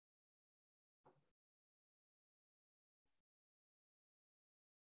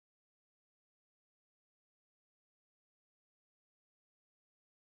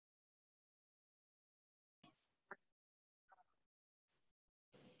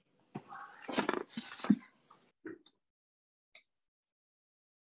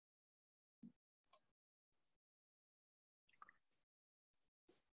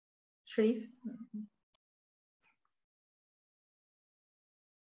Sherif.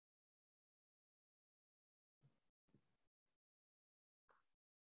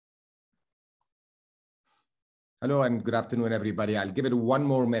 Hello and good afternoon, everybody. I'll give it 1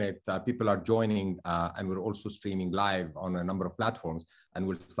 more minute. People are joining and we're also streaming live on a number of platforms, and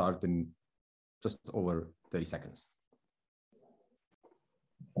we'll start in just over 30 seconds.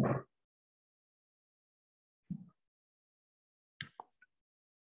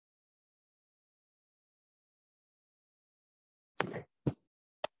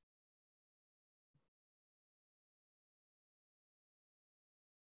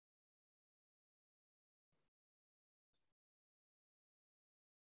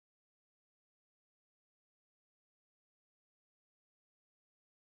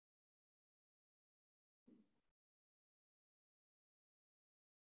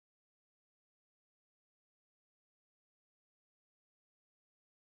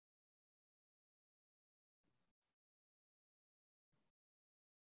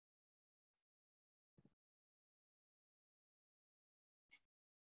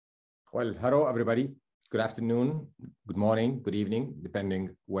 Well, hello, everybody. Good afternoon, good morning, good evening,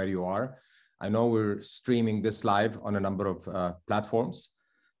 depending where you are. I know we're streaming this live on a number of platforms.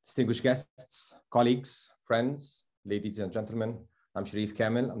 Distinguished guests, colleagues, friends, ladies and gentlemen, I'm Sherif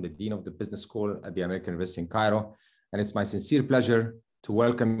Kamel. I'm the Dean of the Business School at the American University in Cairo. And it's my sincere pleasure to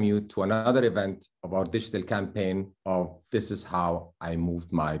welcome you to another event of our digital campaign of This Is How I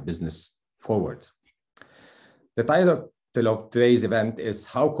Moved My Business Forward. The title of today's event is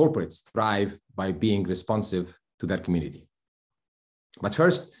How Corporates Thrive by Being Responsive to Their Community. But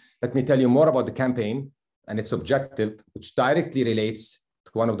first, let me tell you more about the campaign and its objective, which directly relates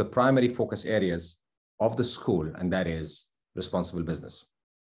to one of the primary focus areas of the school, and that is responsible business.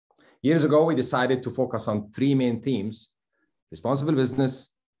 Years ago, we decided to focus on 3 main themes: responsible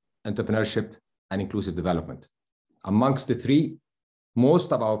business, entrepreneurship, and inclusive development. Amongst the 3,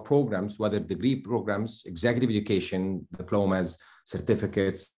 most of our programs, whether degree programs, executive education, diplomas,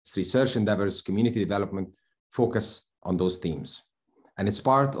 certificates, research endeavors, community development, focus on those themes. And it's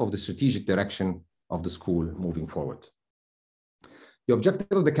part of the strategic direction of the school moving forward. The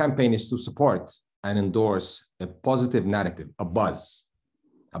objective of the campaign is to support and endorse a positive narrative, a buzz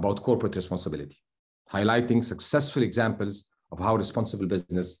about corporate responsibility, highlighting successful examples of how responsible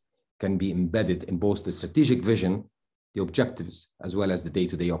business can be embedded in both the strategic vision, the objectives, as well as the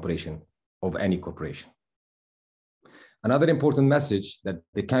day-to-day operation of any corporation. Another important message that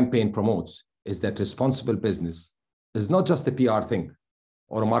the campaign promotes is that responsible business is not just a PR thing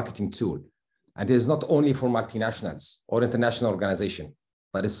or a marketing tool, and it is not only for multinationals or international organizations,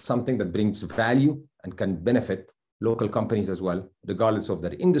 but it's something that brings value and can benefit local companies as well, regardless of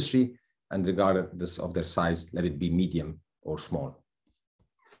their industry and regardless of their size, let it be medium or small.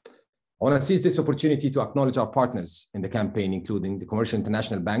 I want to seize this opportunity to acknowledge our partners in the campaign, including the Commercial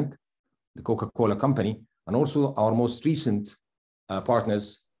International Bank, the Coca-Cola Company, and also our most recent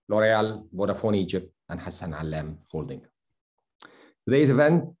partners, L'Oréal, Vodafone Egypt, and Hassan Allam Holding. Today's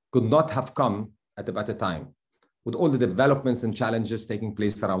event could not have come at a better time, with all the developments and challenges taking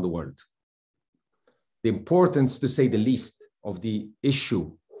place around the world. The importance, to say the least, of the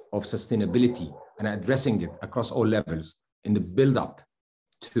issue of sustainability and addressing it across all levels in the build-up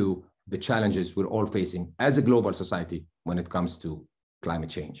to the challenges we're all facing as a global society when it comes to climate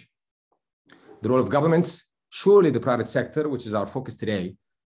change. The role of governments, surely the private sector, which is our focus today,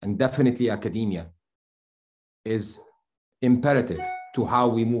 and definitely academia, is imperative to how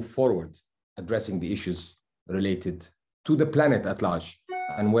we move forward addressing the issues related to the planet at large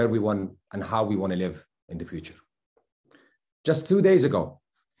and where we want and how we want to live in the future. Just 2 days ago,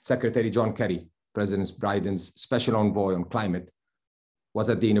 Secretary John Kerry, President Biden's special envoy on climate, was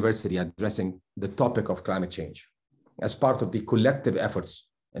at the university addressing the topic of climate change as part of the collective efforts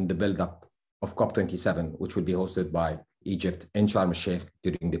in the build-up of COP27, which will be hosted by Egypt in Sharm el-Sheikh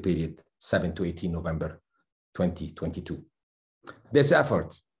during the period 7 to 18 November 2022. This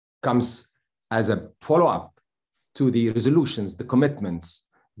effort comes as a follow-up to the resolutions, the commitments,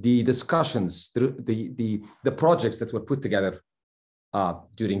 the discussions, the projects that were put together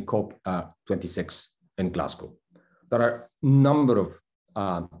during COP26 in Glasgow. There are a number of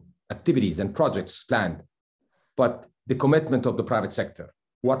activities and projects planned, but the commitment of the private sector,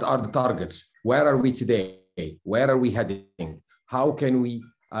 what are the targets? Where are we today? Where are we heading? How can we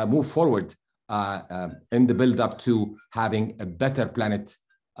move forward in the build-up to having a better planet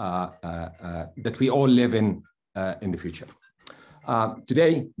that we all live in the future?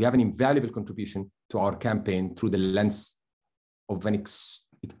 Today, we have an invaluable contribution to our campaign through the lens of an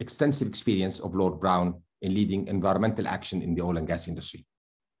extensive experience of Lord Browne in leading environmental action in the oil and gas industry.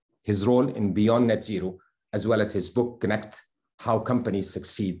 His role in BeyondNetZero, as well as his book, Connect, How Companies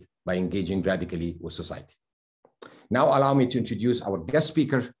Succeed by Engaging Radically with Society. Now allow me to introduce our guest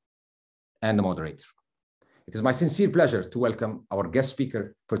speaker and the moderator. It is my sincere pleasure to welcome our guest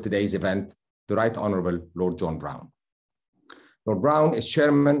speaker for today's event, the Right Honorable Lord John Browne. Lord Browne is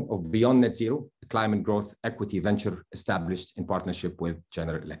chairman of BeyondNetZero, a climate growth equity venture established in partnership with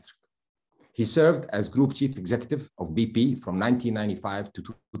General Electric. He served as group chief executive of BP from 1995 to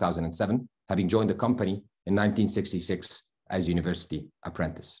 2007, having joined the company in 1966 as university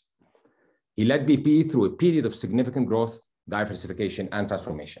apprentice. He led BP through a period of significant growth, diversification, and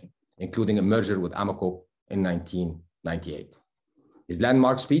transformation, including a merger with Amoco in 1998. His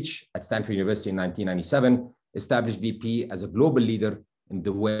landmark speech at Stanford University in 1997 established BP as a global leader in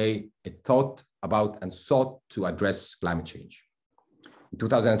the way it thought about and sought to address climate change. In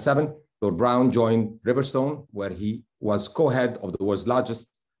 2007, Lord Browne joined Riverstone, where he was co-head of the world's largest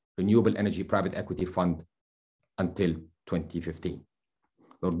renewable energy private equity fund until 2015.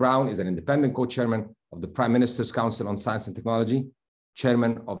 Lord Browne is an independent co-chairman of the Prime Minister's Council on Science and Technology,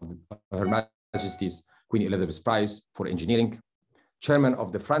 chairman of Her Majesty's Queen Elizabeth Prize for Engineering, chairman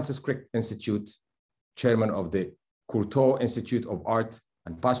of the Francis Crick Institute, chairman of the Courtauld Institute of Art,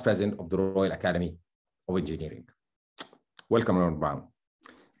 and past president of the Royal Academy of Engineering. Welcome, Lord Browne.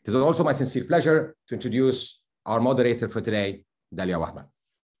 It is also my sincere pleasure to introduce our moderator for today, Dalia Wahba.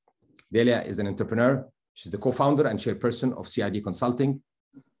 Dalia is an entrepreneur. She's the co-founder and chairperson of CID Consulting,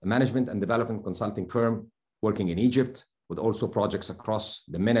 a management and development consulting firm working in Egypt, with also projects across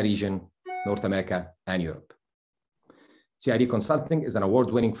the MENA region, North America, and Europe. CID Consulting is an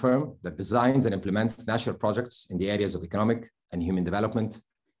award-winning firm that designs and implements national projects in the areas of economic and human development,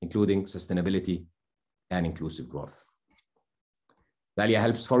 including sustainability and inclusive growth. Dalia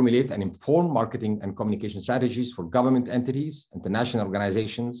helps formulate and inform marketing and communication strategies for government entities, international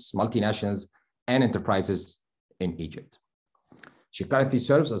organizations, multinationals, and enterprises in Egypt. She currently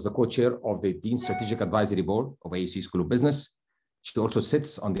serves as the co-chair of the Dean Strategic Advisory Board of AUC School of Business. She also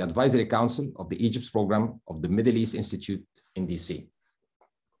sits on the Advisory Council of the Egypt's program of the Middle East Institute in DC.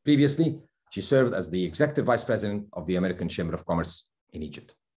 Previously, she served as the Executive Vice President of the American Chamber of Commerce in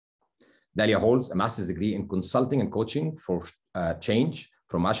Egypt. Dalia holds a master's degree in consulting and coaching for change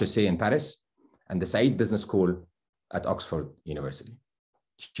from HEC in Paris and the CID Business School at Oxford University.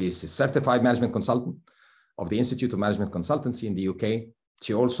 She is a certified management consultant of the Institute of Management Consultancy in the UK.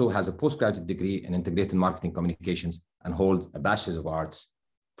 She also has a postgraduate degree in integrated marketing communications and holds a Bachelor's of Arts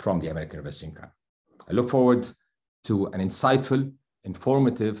from the American University in Cairo. I look forward to an insightful,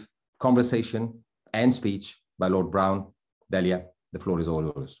 informative conversation and speech by Lord Browne. Dalia, the floor is all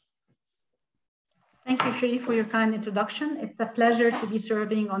yours. Thank you, Sherif, for your kind introduction. It's a pleasure to be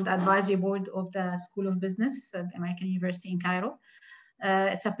serving on the advisory board of the School of Business at the American University in Cairo.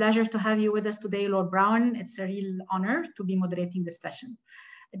 It's a pleasure to have you with us today, Lord Browne. It's a real honor to be moderating this session.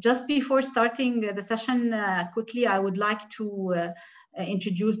 Just before starting the session, quickly, I would like to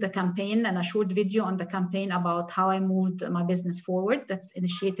introduce the campaign and a short video on the campaign about how I moved my business forward. That's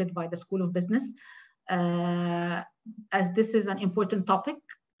initiated by the School of Business. As this is an important topic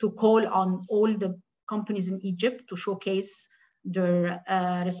to call on all the companies in Egypt to showcase their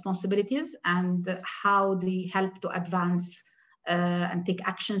responsibilities and how they help to advance and take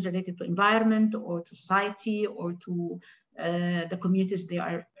actions related to environment or to society or to the communities they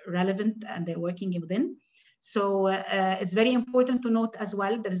are relevant and they're working within. So it's very important to note as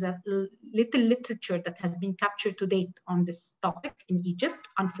well, there's a little literature that has been captured to date on this topic in Egypt,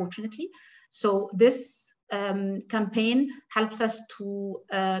 unfortunately. So this campaign helps us to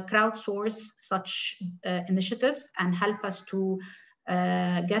crowdsource such initiatives and help us to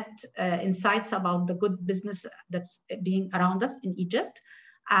get insights about the good business that's being around us in Egypt,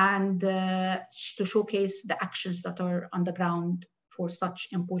 and to showcase the actions that are on the ground for such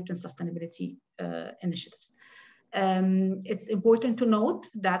important sustainability initiatives. It's important to note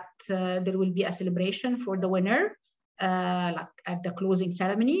that there will be a celebration for the winner like at the closing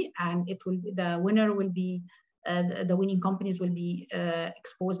ceremony, and it will be, the winner will be the winning companies will be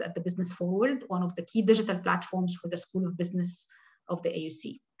exposed at the Business Forward, one of the key digital platforms for the School of Business of the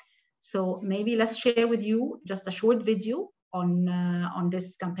AUC. So maybe let's share with you just a short video on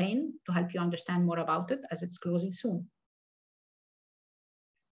this campaign to help you understand more about it, as it's closing soon.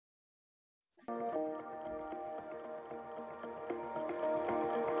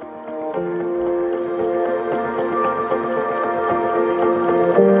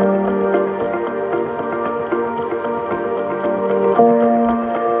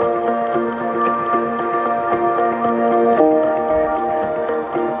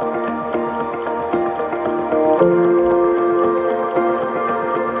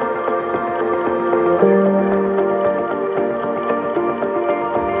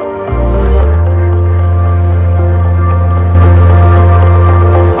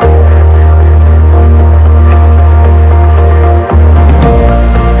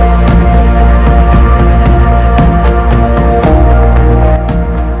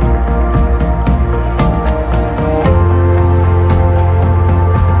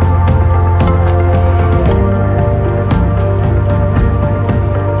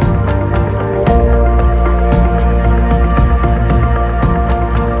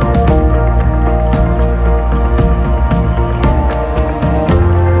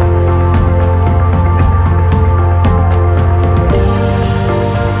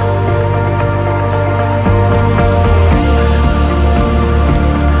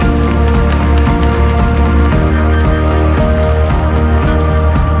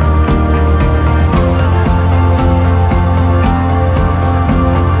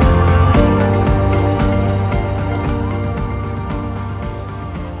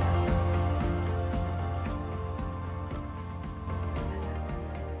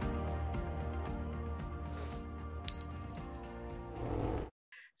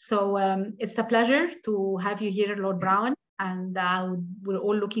 So it's a pleasure to have you here, Lord Browne, and we're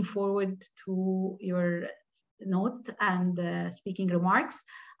all looking forward to your note and speaking remarks.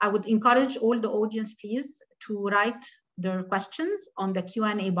 I would encourage all the audience, please, to write their questions on the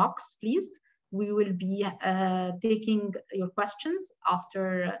Q&A box, please. We will be taking your questions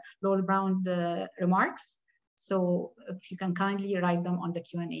after Lord Browne's remarks. So if you can kindly write them on the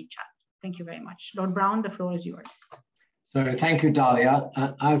Q&A chat. Thank you very much. Lord Browne, the floor is yours. So thank you, Dalia.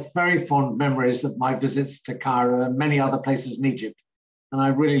 I have very fond memories of my visits to Cairo and many other places in Egypt. And I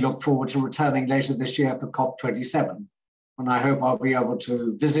really look forward to returning later this year for COP27, when I hope I'll be able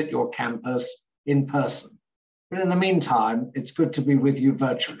to visit your campus in person. But in the meantime, it's good to be with you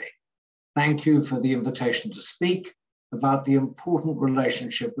virtually. Thank you for the invitation to speak about the important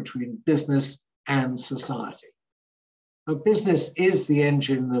relationship between business and society. Now, business is the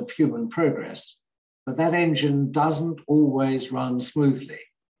engine of human progress, but that engine doesn't always run smoothly.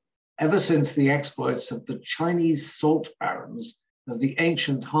 Ever since the exploits of the Chinese salt barons of the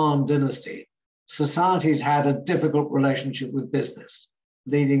ancient Han dynasty, societies had a difficult relationship with business,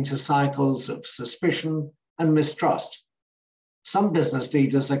 leading to cycles of suspicion and mistrust. Some business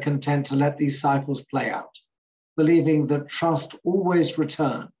leaders are content to let these cycles play out, believing that trust always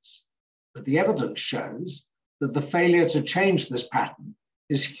returns. But the evidence shows that the failure to change this pattern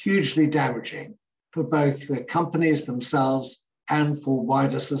is hugely damaging for both the companies themselves and for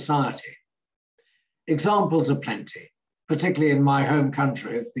wider society. Examples are plenty, particularly in my home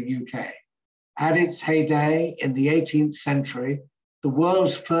country of the UK. At its heyday in the 18th century, the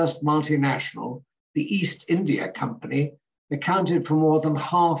world's first multinational, the East India Company, accounted for more than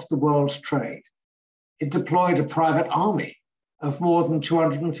half the world's trade. It deployed a private army of more than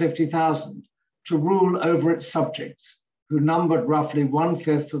 250,000 to rule over its subjects, who numbered roughly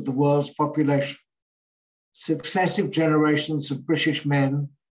 1/5 of the world's population. Successive generations of British men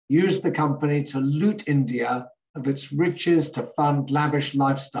used the company to loot India of its riches to fund lavish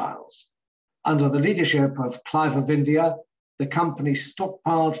lifestyles. Under the leadership of Clive of India, the company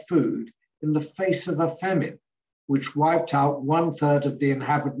stockpiled food in the face of a famine, which wiped out 1/3 of the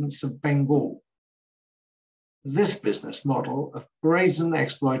inhabitants of Bengal. This business model of brazen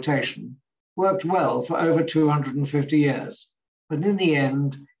exploitation worked well for over 250 years, but in the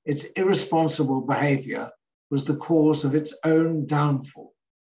end, its irresponsible behavior was the cause of its own downfall.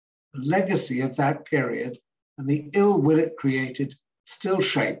 The legacy of that period and the ill will it created still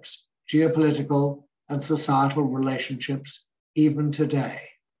shapes geopolitical and societal relationships even today.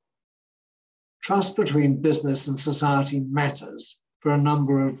 Trust between business and society matters for a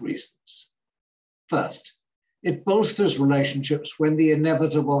number of reasons. First, it bolsters relationships when the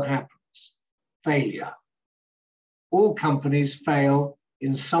inevitable happens, failure. All companies fail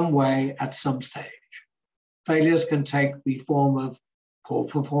in some way at some stage. Failures can take the form of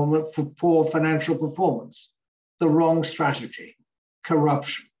poor financial performance, the wrong strategy,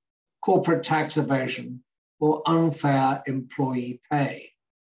 corruption, corporate tax evasion, or unfair employee pay.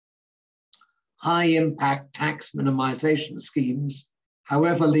 High-impact tax minimization schemes,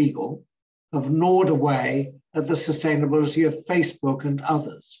 however legal, have gnawed away at the sustainability of Facebook and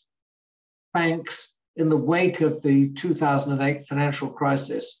others. Banks, in the wake of the 2008 financial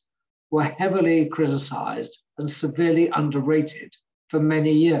crisis, were heavily criticized and severely underrated for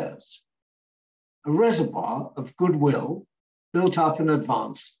many years. A reservoir of goodwill built up in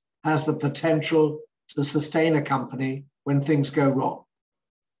advance has the potential to sustain a company when things go wrong.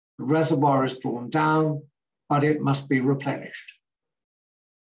 The reservoir is drawn down, but it must be replenished.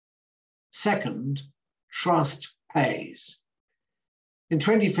 Second, trust pays. In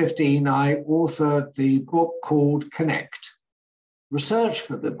 2015, I authored the book called Connect. Research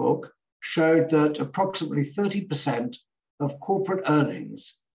for the book showed that approximately 30% of corporate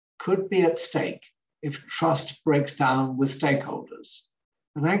earnings could be at stake if trust breaks down with stakeholders.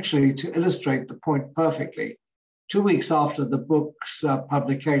 And actually, to illustrate the point perfectly, 2 weeks after the book's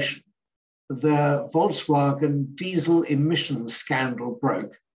publication, the Volkswagen diesel emissions scandal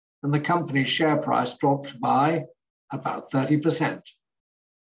broke, and the company's share price dropped by about 30%.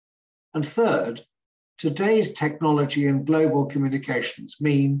 And third, today's technology and global communications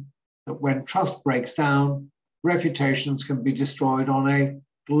mean that when trust breaks down, reputations can be destroyed on a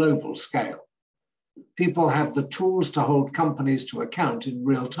global scale. People have the tools to hold companies to account in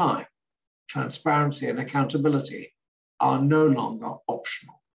real time. Transparency and accountability are no longer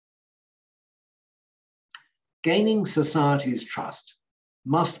optional. Gaining society's trust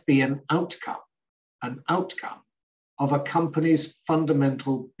must be an outcome of a company's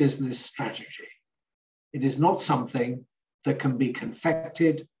fundamental business strategy. It is not something that can be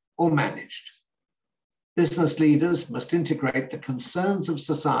confected or managed. Business leaders must integrate the concerns of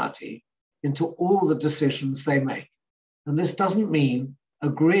society into all the decisions they make. And this doesn't mean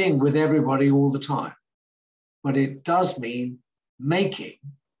agreeing with everybody all the time, but it does mean making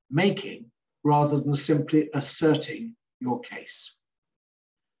rather than simply asserting your case.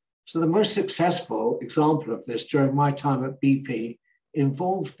 So the most successful example of this during my time at BP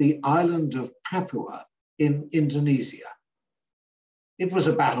involved the island of Papua in Indonesia. It was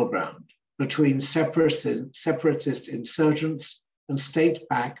a battleground between separatist insurgents and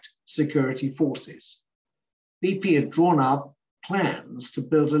state-backed security forces. BP had drawn up plans to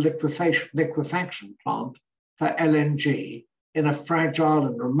build a liquefaction plant for LNG in a fragile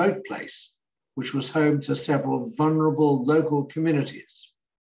and remote place, which was home to several vulnerable local communities.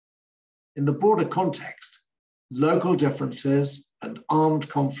 In the broader context, local differences and armed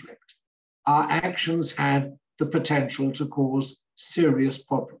conflict, our actions had the potential to cause serious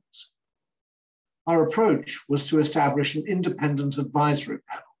problems. Our approach was to establish an independent advisory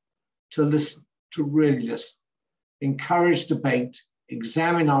panel to listen, to really listen, encourage debate,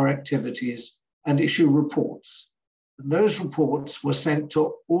 examine our activities, and issue reports. And those reports were sent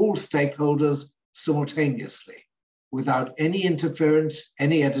to all stakeholders simultaneously, without any interference,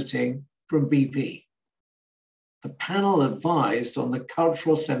 any editing from BP. The panel advised on the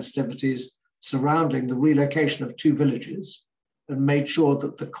cultural sensitivities surrounding the relocation of 2 villages and made sure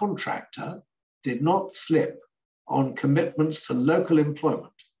that the contractor did not slip on commitments to local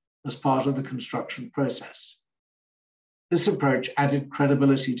employment as part of the construction process. This approach added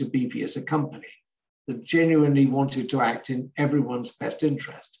credibility to BP as a company that genuinely wanted to act in everyone's best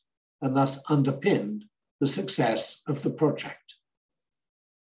interest and thus underpinned the success of the project.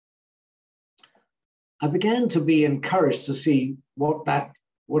 I began to be encouraged to see what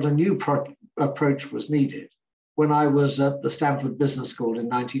a new approach was needed when I was at the Stanford Business School in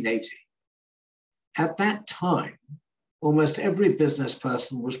 1980. At that time, almost every business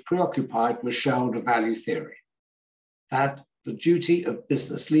person was preoccupied with shareholder value theory, that the duty of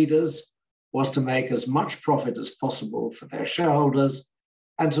business leaders was to make as much profit as possible for their shareholders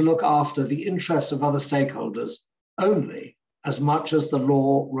and to look after the interests of other stakeholders only as much as the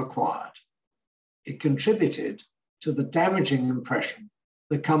law required. It contributed to the damaging impression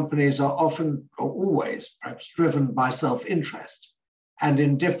that companies are often or always perhaps driven by self-interest and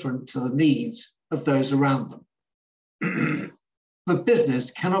indifferent to the needs of those around them. But business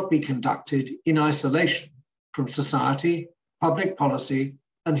cannot be conducted in isolation from society, public policy,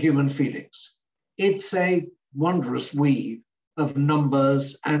 and human feelings. It's a wondrous weave of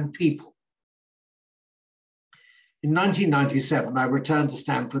numbers and people. In 1997, I returned to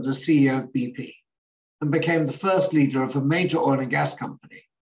Stanford as CEO of BP and became the first leader of a major oil and gas company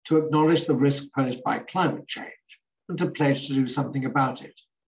to acknowledge the risk posed by climate change and to pledge to do something about it.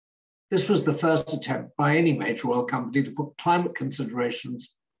 This was the first attempt by any major oil company to put climate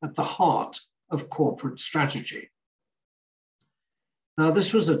considerations at the heart of corporate strategy. Now,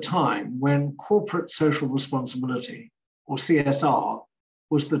 this was a time when corporate social responsibility, or CSR,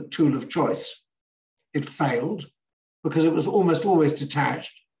 was the tool of choice. It failed because it was almost always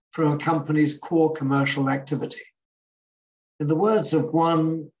detached from a company's core commercial activity. In the words of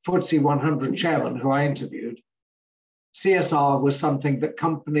one FTSE 100 chairman who I interviewed, CSR was something that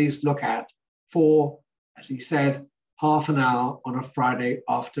companies look at for, as he said, half an hour on a Friday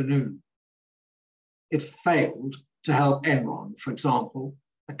afternoon. It failed to help Enron, for example,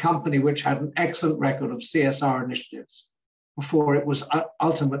 a company which had an excellent record of CSR initiatives before it was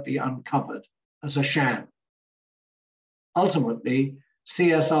ultimately uncovered as a sham. Ultimately,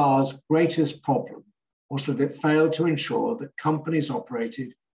 CSR's greatest problem was that it failed to ensure that companies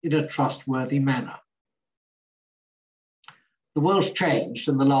operated in a trustworthy manner. The world's changed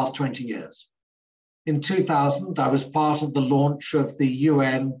in the last 20 years. In 2000, I was part of the launch of the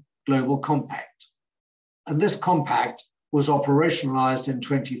UN Global Compact. And this compact was operationalized in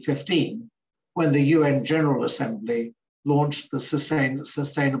 2015 when the UN General Assembly launched the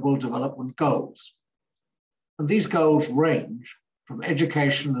Sustainable Development Goals. And these goals range from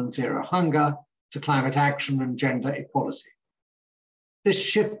education and zero hunger to climate action and gender equality. This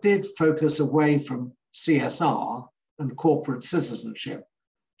shifted focus away from CSR and corporate citizenship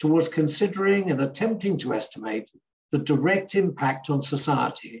towards considering and attempting to estimate the direct impact on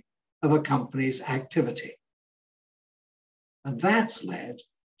society of a company's activity. And that's led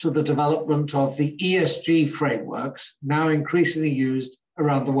to the development of the ESG frameworks now increasingly used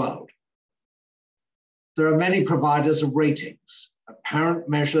around the world. There are many providers of ratings, apparent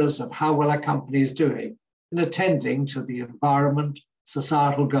measures of how well a company is doing in attending to the environment,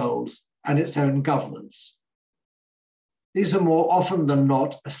 societal goals, and its own governance. These are more often than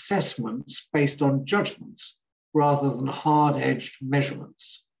not assessments based on judgments rather than hard-edged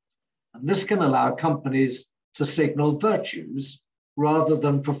measurements. And this can allow companies to signal virtues rather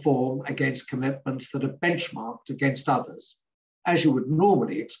than perform against commitments that are benchmarked against others, as you would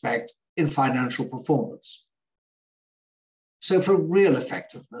normally expect in financial performance. So for real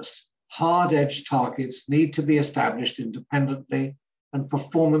effectiveness, hard-edged targets need to be established independently and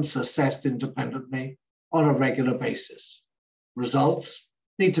performance assessed independently on a regular basis. Results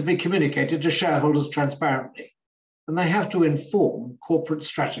need to be communicated to shareholders transparently, and they have to inform corporate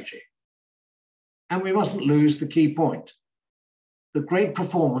strategy. And we mustn't lose the key point. The great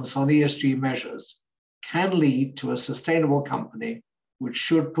performance on ESG measures can lead to a sustainable company which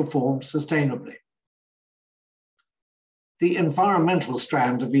should perform sustainably. The environmental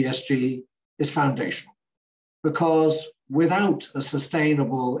strand of ESG is foundational because without a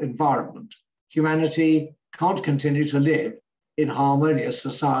sustainable environment, humanity can't continue to live in harmonious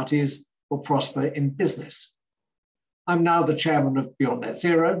societies or prosper in business. I'm now the chairman of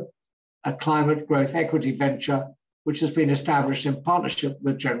BeyondNetZero, a climate growth equity venture which has been established in partnership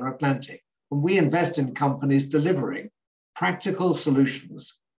with General Atlantic. And we invest in companies delivering practical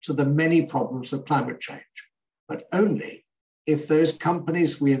solutions to the many problems of climate change, but only if those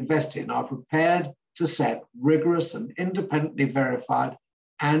companies we invest in are prepared to set rigorous and independently verified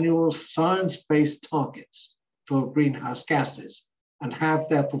annual science-based targets for greenhouse gases and have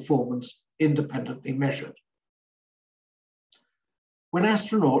their performance independently measured. When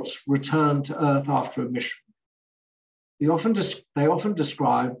astronauts return to Earth after a mission, they often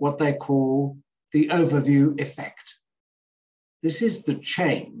describe what they call the overview effect. This is the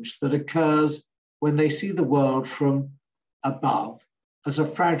change that occurs when they see the world from above as a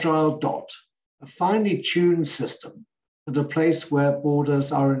fragile dot, a finely tuned system, and a place where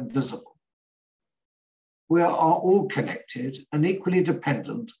borders are invisible. We are all connected and equally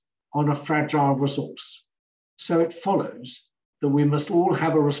dependent on a fragile resource. So it follows that we must all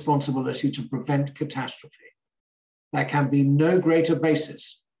have a responsibility to prevent catastrophe. There can be no greater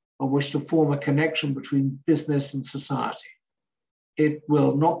basis on which to form a connection between business and society. It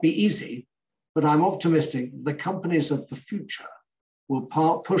will not be easy, but I'm optimistic that the companies of the future will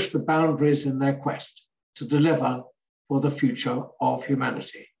push the boundaries in their quest to deliver for the future of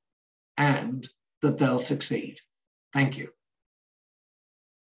humanity, and that they'll succeed. Thank you.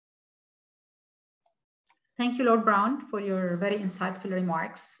 Thank you, Lord Browne, for your very insightful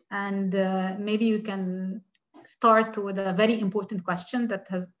remarks. And maybe you can start with a very important question that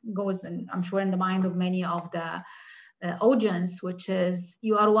goes, I'm sure, in the mind of many of the audience, which is,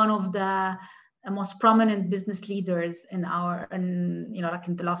 you are one of the most prominent business leaders in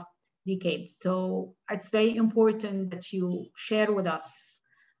in the last decade. So it's very important that you share with us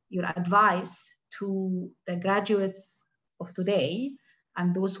your advice to the graduates of today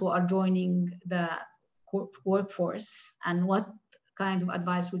and those who are joining the workforce, and what kind of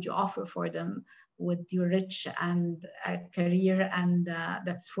advice would you offer for them with your rich and career and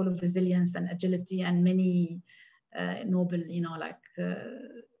that's full of resilience and agility and many noble,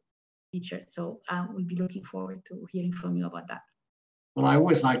 features. So we'll be looking forward to hearing from you about that. Well, I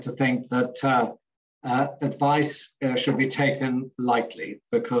always like to think that advice should be taken lightly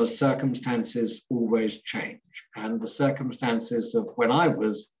because circumstances always change. And the circumstances of when I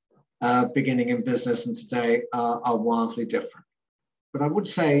was beginning in business and today are wildly different. But I would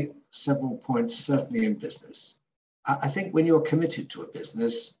say several points, certainly in business. I think when you're committed to a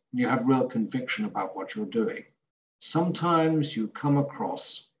business, you have real conviction about what you're doing. Sometimes you come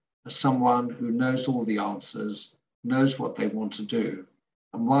across as someone who knows all the answers, knows what they want to do.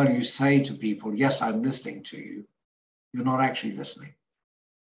 And while you say to people, yes, I'm listening to you, you're not actually listening.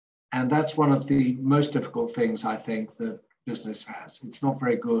 And that's one of the most difficult things I think that business has. It's not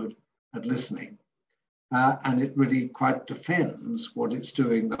very good at listening. And it really quite defends what it's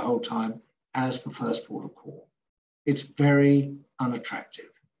doing the whole time as the first port of call. It's very unattractive.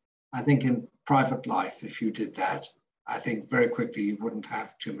 I think in private life, if you did that, I think very quickly you wouldn't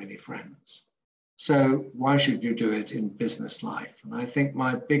have too many friends. So why should you do it in business life? And I think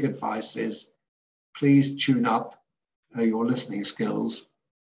my big advice is, please tune up your listening skills.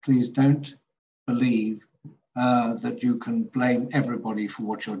 Please don't believe that you can blame everybody for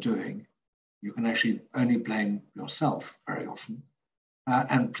what you're doing. You can actually only blame yourself very often.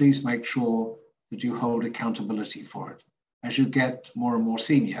 And please make sure that you hold accountability for it. As you get more and more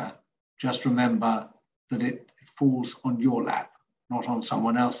senior, just remember that it falls on your lap, not on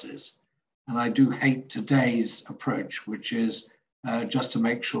someone else's. And I do hate today's approach, which is just to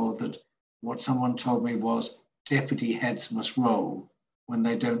make sure that what someone told me was deputy heads must roll when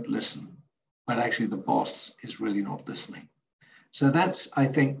they don't listen. but actually the boss is really not listening. So that's, I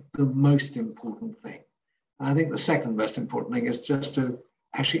think, the most important thing. And I think the second most important thing is just to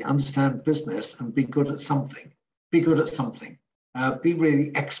actually understand business and be good at something. Be good at something. Be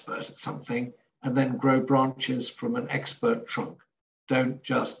really expert at something, and then grow branches from an expert trunk. Don't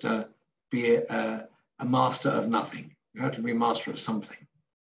just be a master of nothing. You have to be a master of something.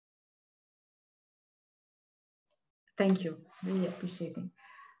 Thank you. Really appreciating.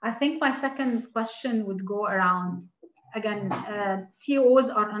 I think my second question would go around, again, CEOs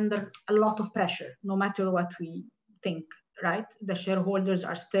are under a lot of pressure, no matter what we think, right? The shareholders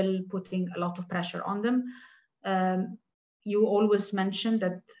are still putting a lot of pressure on them. You always mention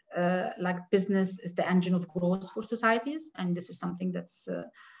that like business is the engine of growth for societies, and this is something that's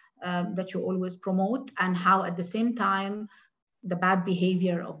that you always promote, and how at the same time the bad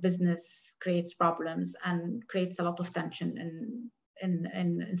behavior of business creates problems and creates a lot of tension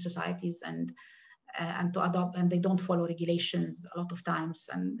in societies, and to adopt, and they don't follow regulations a lot of times,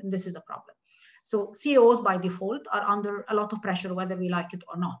 and this is a problem. So CEOs by default are under a lot of pressure, whether we like it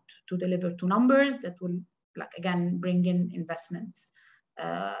or not, to deliver to numbers that will, like, again, bring in investments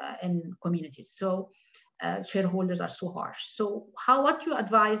in communities. So shareholders are so harsh. So what do you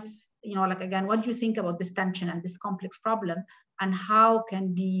advise, you know, like, again, what do you think about this tension and this complex problem, and how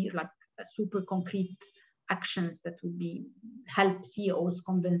can be like super concrete actions that would be help CEOs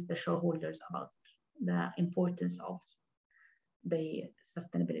convince the shareholders about the importance of the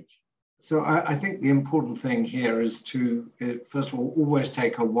sustainability? So I think the important thing here is to, first of all, always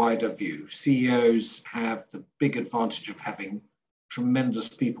take a wider view. CEOs have the big advantage of having tremendous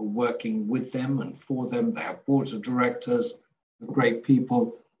people working with them and for them. They have boards of directors, great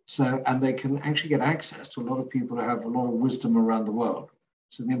people. So, and they can actually get access to a lot of people who have a lot of wisdom around the world.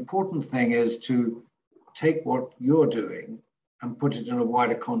 So the important thing is to take what you're doing and put it in a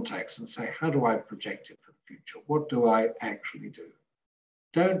wider context and say, how do I project it for the future? What do I actually do?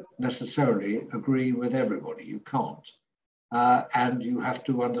 Don't necessarily agree with everybody. You can't. And you have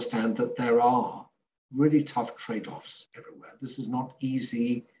to understand that there are really tough trade-offs everywhere. This is not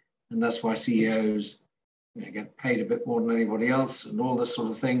easy. And that's why CEOs get paid a bit more than anybody else and all this sort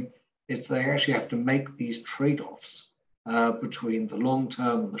of thing. It's they actually have to make these trade-offs between the long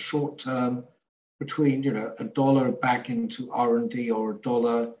term and the short term, between a dollar back into R&D or a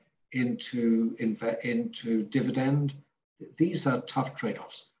dollar into dividend. These are tough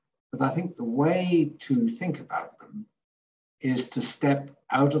trade-offs. But I think the way to think about them is to step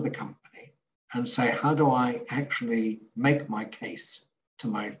out of the company and say, how do I actually make my case to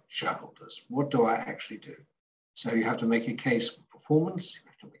my shareholders? What do I actually do? So you have to make a case for performance, you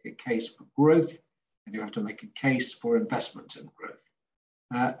have to make a case for growth, and you have to make a case for investment in growth.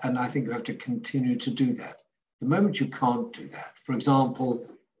 And I think you have to continue to do that. The moment you can't do that, for example,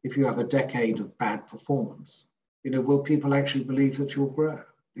 if you have a decade of bad performance, will people actually believe that you'll grow?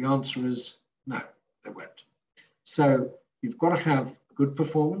 The answer is no, they won't. So you've got to have good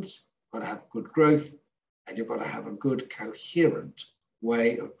performance, you've got to have good growth, and you've got to have a good coherent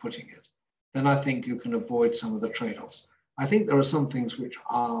way of putting it. Then I think you can avoid some of the trade-offs. I think there are some things which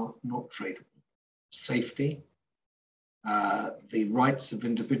are not tradable. Safety, the rights of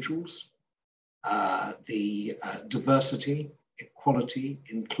individuals, the diversity, equality,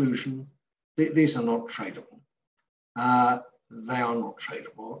 inclusion. These are not tradable. They are not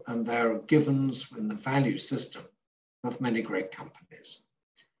tradable, and they're givens in the value system of many great companies.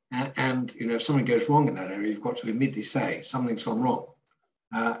 And if something goes wrong in that area, you've got to immediately say something's gone wrong,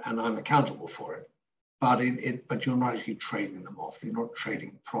 and I'm accountable for it. But you're not actually trading them off. You're not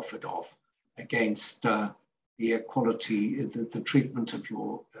trading profit off against the equality, the treatment of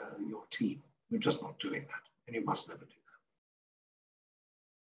your team. You're just not doing that, and you must never do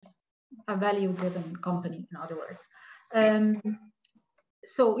that. A value-driven company, in other words.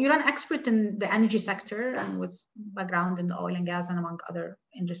 So you're an expert in the energy sector and with background in the oil and gas and among other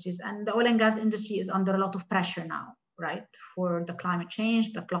industries. And the oil and gas industry is under a lot of pressure now, right? For the climate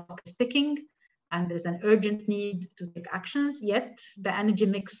change, the clock is ticking, and there's an urgent need to take actions. Yet the energy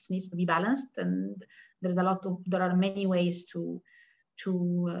mix needs to be balanced, and there are many ways to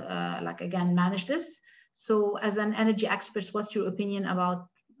manage this. So as an energy expert, what's your opinion about,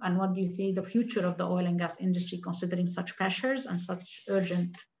 and what do you see the future of the oil and gas industry considering such pressures and such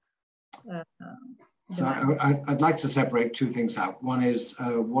urgent So I'd like to separate two things out. One is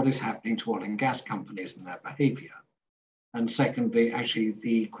what is happening to oil and gas companies and their behavior. And secondly, actually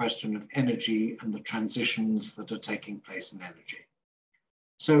the question of energy and the transitions that are taking place in energy.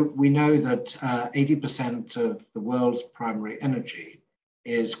 So we know that 80% of the world's primary energy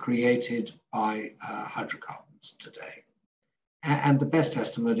is created by hydrocarbons today. And the best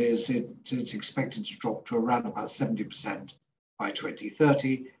estimate is it's expected to drop to around about 70% by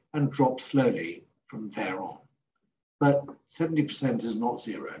 2030 and drop slowly from there on. But 70% is not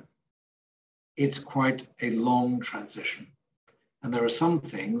zero. It's quite a long transition. And there are some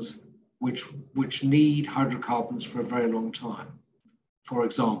things which need hydrocarbons for a very long time. For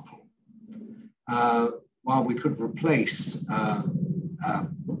example, while we could replace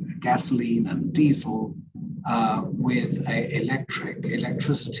gasoline and diesel with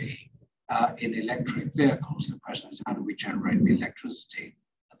electricity in electric vehicles, the question is, how do we generate the electricity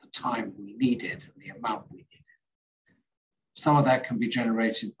at the time we need it and the amount we need it? Some of that can be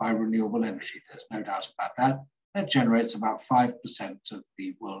generated by renewable energy. There's no doubt about that. That generates about 5% of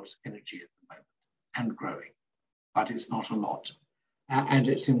the world's energy at the moment and growing, but it's not a lot. And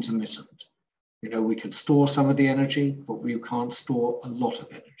it's intermittent. You know, we could store some of the energy, but we can't store a lot of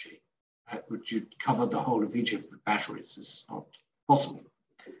energy. Would you cover the whole of Egypt with batteries? It's not possible.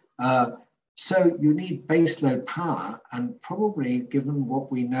 So you need baseload power, and probably given what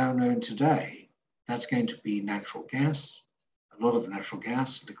we now know today, that's going to be natural gas, a lot of natural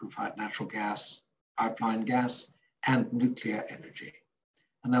gas, liquefied natural gas, pipeline gas, and nuclear energy.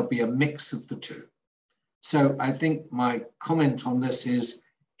 And there'll be a mix of the two. So I think my comment on this is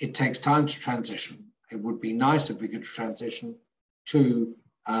it takes time to transition. It would be nice if we could transition to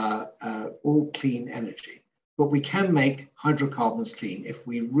all clean energy. But we can make hydrocarbons clean if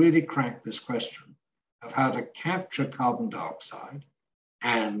we really crack this question of how to capture carbon dioxide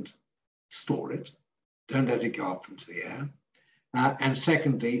and store it. Don't let it go up into the air. And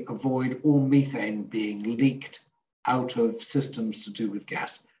secondly, avoid all methane being leaked out of systems to do with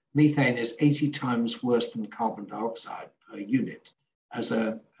gas. Methane is 80 times worse than carbon dioxide per unit as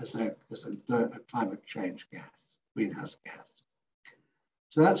a climate change gas, greenhouse gas.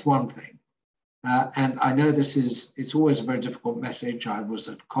 So that's one thing. And I know it's always a very difficult message. I was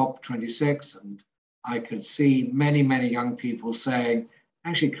at COP26 and I could see many, many young people saying,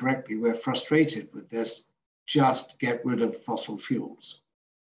 actually correctly, we're frustrated with this, just get rid of fossil fuels.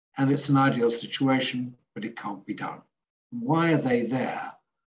 And it's an ideal situation, but it can't be done. Why are they there?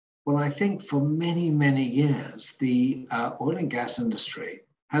 Well, I think for many, many years, the oil and gas industry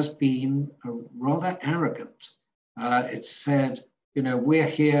has been rather arrogant. It's said, you know, we're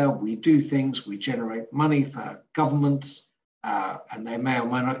here, we do things, we generate money for governments, and they may or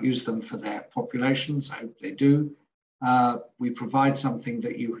may not use them for their populations. I hope they do. We provide something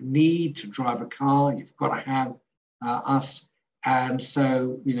that you need to drive a car. You've got to have us. And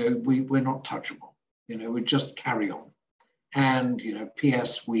so, you know, we're not touchable. You know, we just carry on. And, you know,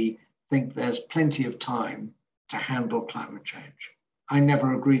 P.S., we think there's plenty of time to handle climate change. I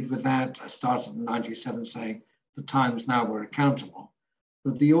never agreed with that. I started in 97 saying the times now we're accountable.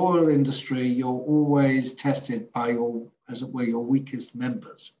 But the oil industry, you're always tested by your, as it were, your weakest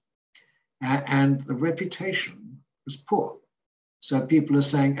members. And the reputation was poor. So people are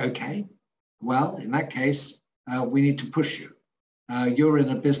saying, okay, well, in that case, we need to push you. You're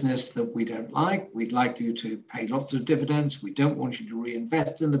in a business that we don't like. We'd like you to pay lots of dividends. We don't want you to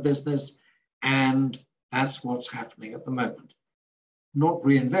reinvest in the business. And that's what's happening at the moment. Not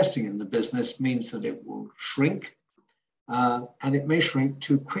reinvesting in the business means that it will shrink, and it may shrink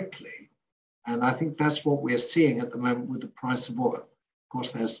too quickly. And I think that's what we're seeing at the moment with the price of oil. Of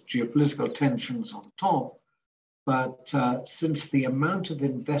course, there's geopolitical tensions on top, but since the amount of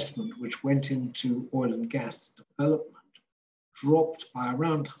investment which went into oil and gas development dropped by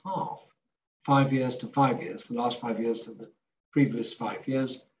around half, 5 years to 5 years, the last 5 years to the previous 5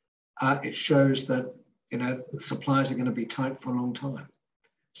 years, it shows that, you know, supplies are going to be tight for a long time.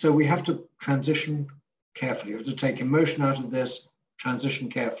 So we have to transition carefully. We have to take emotion out of this, transition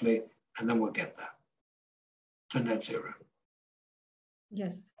carefully, and then we'll get there to net zero.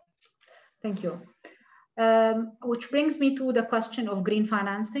 Yes, thank you. Which brings me to the question of green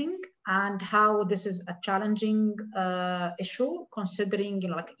financing and how this is a challenging issue, considering, you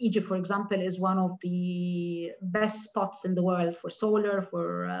know, like Egypt, for example, is one of the best spots in the world for solar,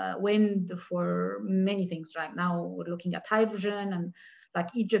 for wind, for many things. Right now, we're looking at hydrogen, and like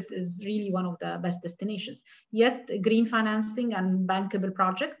Egypt is really one of the best destinations. Yet, green financing and bankable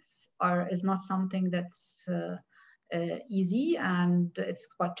projects is not something that's easy, and it's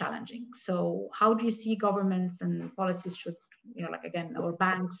quite challenging. So how do you see governments and policies should, you know, like again, our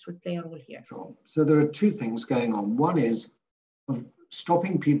banks should play a role here? Sure. So there are two things going on. One is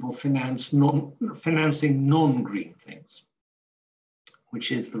stopping people financing non-green things,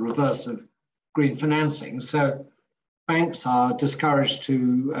 which is the reverse of green financing. So banks are discouraged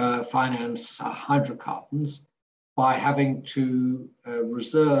to finance hydrocarbons by having to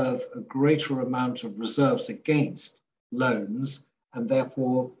reserve a greater amount of reserves against loans and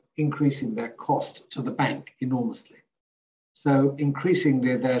therefore increasing their cost to the bank enormously. So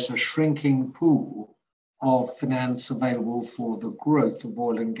increasingly, there's a shrinking pool of finance available for the growth of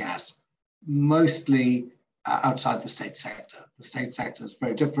oil and gas, mostly outside the state sector. The state sector is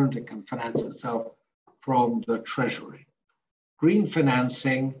very different. It can finance itself from the treasury. Green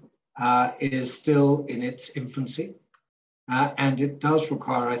financing is still in its infancy, and it does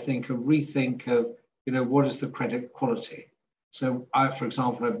require, I think, a rethink of, what is the credit quality? So I, for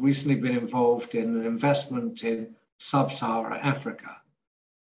example, have recently been involved in an investment in sub-Saharan Africa,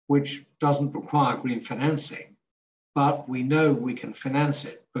 which doesn't require green financing, but we know we can finance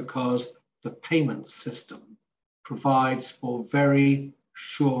it because the payment system provides for very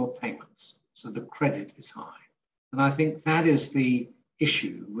sure payments. So the credit is high. And I think that is the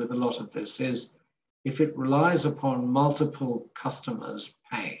issue with a lot of this, is if it relies upon multiple customers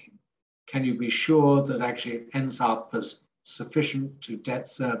paying, can you be sure that actually it ends up as sufficient to debt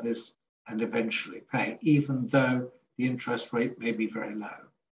service and eventually pay, even though the interest rate may be very low?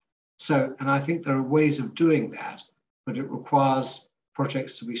 So, and I think there are ways of doing that, but it requires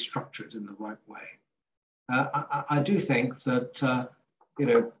projects to be structured in the right way. I do think that,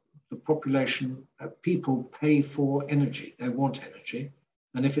 the population, people pay for energy. They want energy.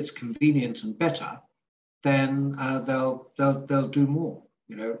 And if it's convenient and better, then they'll do more.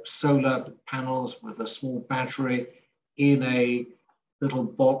 Solar panels with a small battery in a little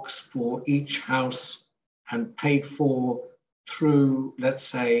box for each house and paid for through, let's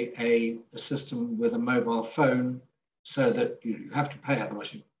say, a system with a mobile phone, so that you have to pay,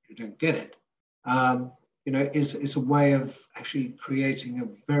 otherwise you don't get it, is a way of actually creating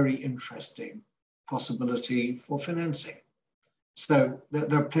a very interesting possibility for financing. So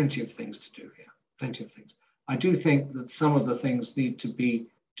there are plenty of things to do here, plenty of things. I do think that some of the things need to be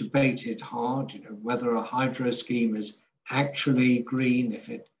debated hard, whether a hydro scheme is actually green, if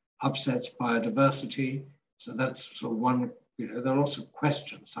it upsets biodiversity. So that's sort of one, there are lots of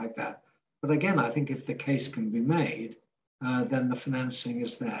questions like that. But again, I think if the case can be made, then the financing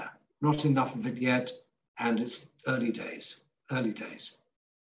is there. Not enough of it yet, and it's early days.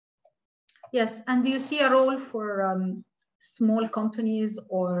 Yes, and do you see a role for small companies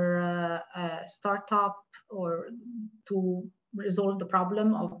or startup, or to resolve the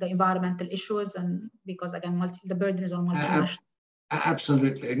problem of the environmental issues? And because again, the burden is on multinational.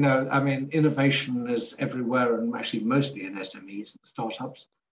 Absolutely. No, I mean, innovation is everywhere, and actually mostly in SMEs and startups.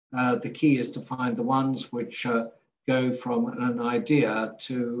 The key is to find the ones which go from an idea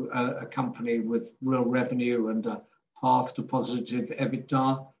to a company with real revenue and a path to positive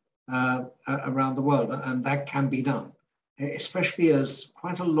EBITDA around the world. And that can be done, especially as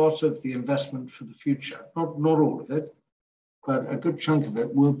quite a lot of the investment for the future, not all of it, but a good chunk of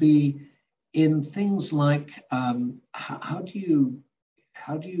it will be in things like how do you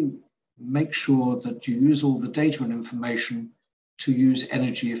make sure that you use all the data and information to use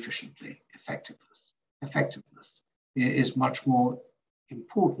energy efficiently? Effectiveness is much more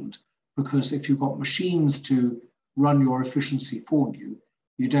important, because if you've got machines to run your efficiency for you,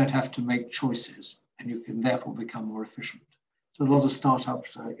 you don't have to make choices, and you can therefore become more efficient. So a lot of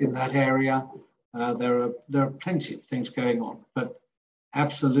startups in that area. There are plenty of things going on, but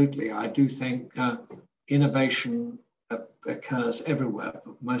absolutely, I do think innovation occurs everywhere,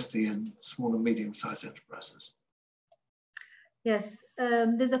 but mostly in small and medium-sized enterprises. Yes,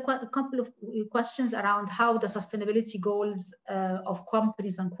 there's a couple of questions around how the sustainability goals of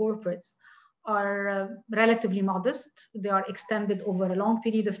companies and corporates are relatively modest. They are extended over a long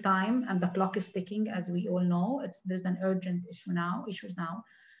period of time, and the clock is ticking, as we all know. There's an urgent issues now.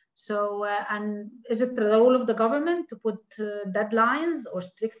 So, and is it the role of the government to put deadlines or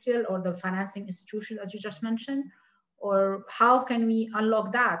stricter, or the financing institution, as you just mentioned? Or how can we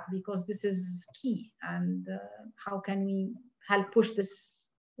unlock that? Because this is key, and how can we help push this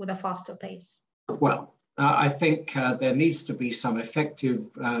with a faster pace? Well, I think there needs to be some effective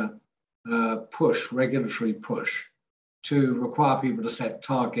regulatory push, to require people to set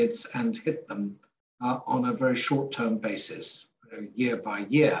targets and hit them on a very short-term basis, year by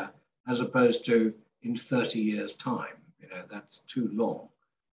year, as opposed to in 30 years' time. That's too long.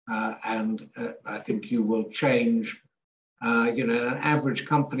 And I think you will change, in an average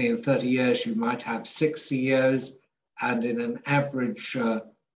company in 30 years, you might have 6 CEOs, and in an average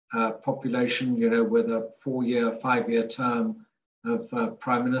population, with a 4-year, 5-year term of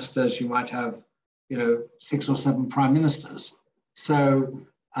prime ministers, you might have, 6 or 7 prime ministers. So,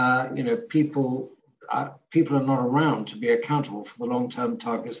 people are not around to be accountable for the long-term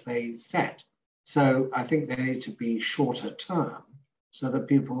targets they set. So I think they need to be shorter term, so that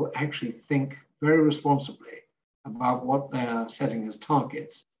people actually think very responsibly about what they are setting as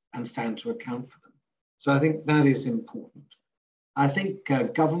targets and stand to account for them. So I think that is important. I think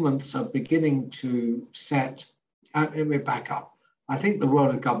governments are beginning to set, let me back up. I think the role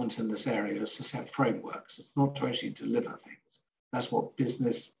of government in this area is to set frameworks. It's not to actually deliver things. That's what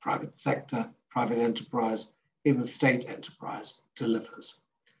business, private sector, private enterprise, even state enterprise delivers.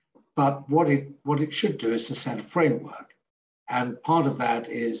 But what it should do is to set a framework. And part of that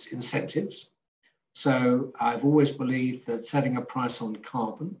is incentives. So I've always believed that setting a price on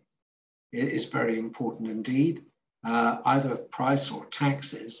carbon is very important indeed, either price or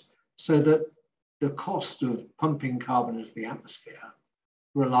taxes, so that the cost of pumping carbon into the atmosphere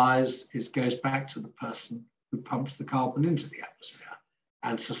goes back to the person who pumps the carbon into the atmosphere.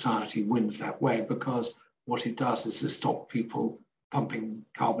 And society wins that way, because what it does is to stop people pumping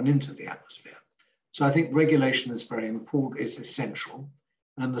carbon into the atmosphere. So I think regulation is very important, is essential.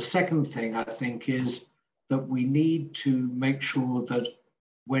 And the second thing I think is that we need to make sure that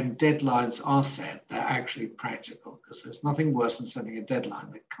when deadlines are set, they're actually practical, because there's nothing worse than setting a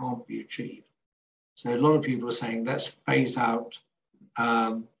deadline that can't be achieved. So a lot of people are saying, let's phase out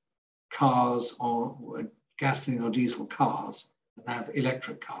cars or gasoline or diesel cars and have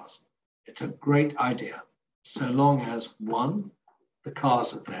electric cars. It's a great idea, so long as one, the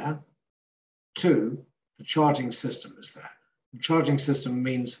cars are there, two, the charging system is there. The charging system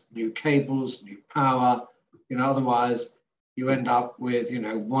means new cables, new power, otherwise you end up with,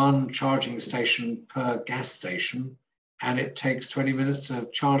 one charging station per gas station, and it takes 20 minutes to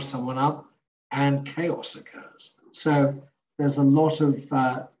charge someone up and chaos occurs. So there's a lot of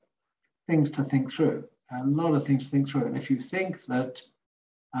things to think through, And if you think that,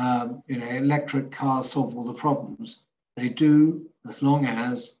 electric cars solve all the problems, they do, as long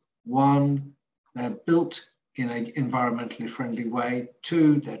as one, they're built in an environmentally friendly way,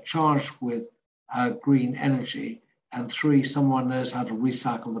 two, they're charged with green energy, and three, someone knows how to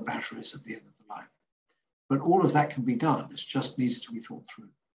recycle the batteries at the end of the life. But all of that can be done. It just needs to be thought through.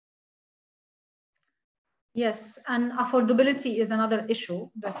 Yes, and affordability is another issue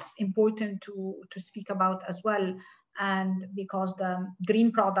that's important to speak about as well. And because the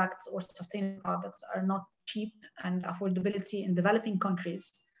green products or sustainable products are not cheap, and affordability in developing countries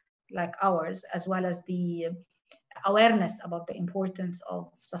like ours, as well as the awareness about the importance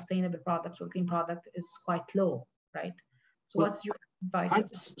of sustainable products or green product, is quite low, right? So what's your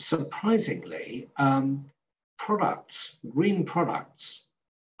advice? Surprisingly, green products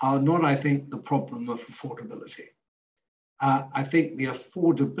are not, I think, the problem of affordability. I think the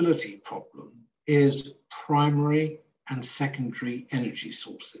affordability problem is primary and secondary energy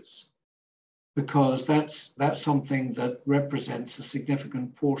sources, because that's something that represents a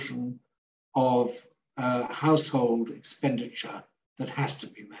significant portion of household expenditure that has to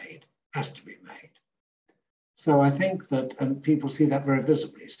be made. So I think that, and people see that very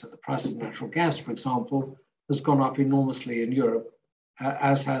visibly. So the price of natural gas, for example, has gone up enormously in Europe,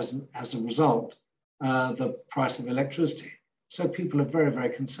 as a result, the price of electricity. So people are very, very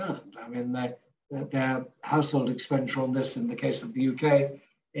concerned. I mean, their household expenditure on this, in the case of the UK,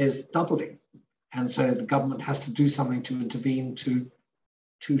 is doubling. And so the government has to do something to intervene to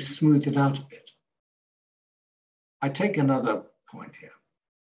smooth it out a bit. I take another point here.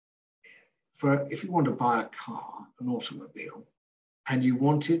 If you want to buy a car, an automobile, and you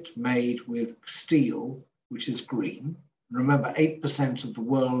want it made with steel, which is green, remember 8% of the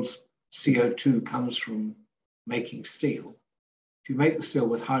world's CO2 comes from making steel. If you make the steel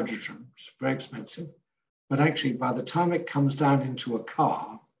with hydrogen, it's very expensive, but actually by the time it comes down into a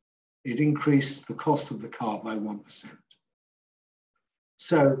car, it increased the cost of the car by 1%.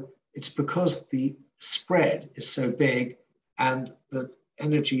 So it's because the spread is so big and the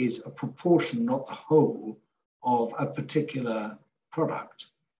energy is a proportion, not the whole, of a particular product.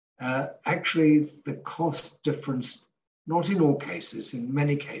 Actually, the cost difference, not in all cases, in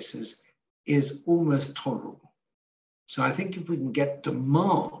many cases, is almost tolerable. So I think if we can get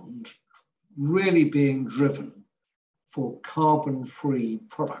demand really being driven for carbon-free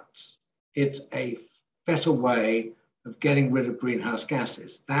products, it's a better way of getting rid of greenhouse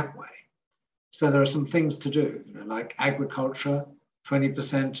gases that way. So there are some things to do, like agriculture,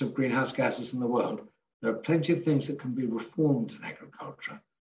 20% of greenhouse gases in the world. There are plenty of things that can be reformed in agriculture,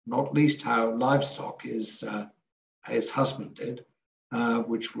 not least how livestock is husbanded,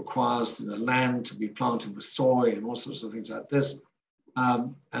 which requires the land to be planted with soy and all sorts of things like this,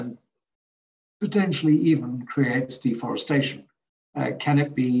 and potentially even creates deforestation. Can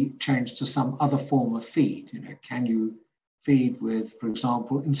it be changed to some other form of feed? Can you feed with, for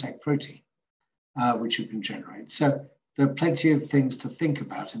example, insect protein, which you can generate? So there are plenty of things to think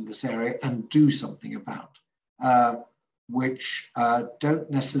about in this area and do something about. which don't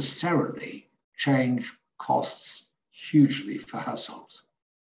necessarily change costs hugely for households.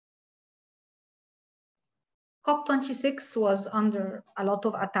 COP26 was under a lot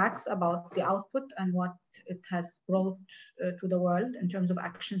of attacks about the output and what it has brought to the world in terms of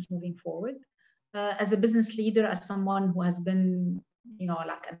actions moving forward. As a business leader, as someone who has been,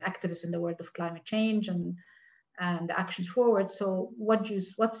 like an activist in the world of climate change and the actions forward, so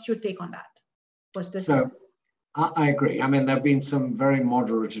what's your take on that? Was this? So, I agree. I mean, there have been some very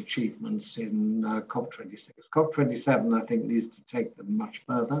moderate achievements in COP26. COP27, I think, needs to take them much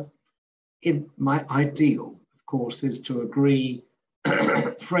further. My ideal, of course, is to agree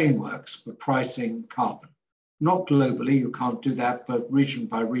frameworks for pricing carbon. Not globally, you can't do that, but region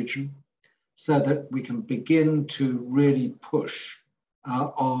by region, so that we can begin to really push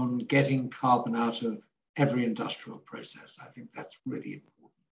on getting carbon out of every industrial process. I think that's really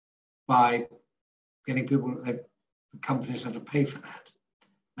important. By getting companies have to pay for that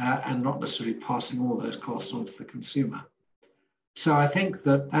and not necessarily passing all those costs on to the consumer. So I think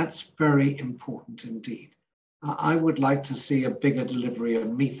that that's very important indeed. I would like to see a bigger delivery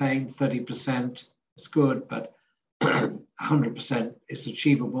of methane. 30% is good, but 100% is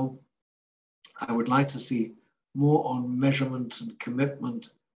achievable. I would like to see more on measurement and commitment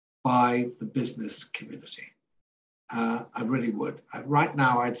by the business community. I really would. Right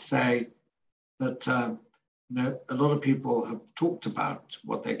now, I'd say that a lot of people have talked about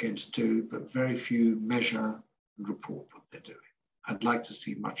what they're going to do, but very few measure and report what they're doing. I'd like to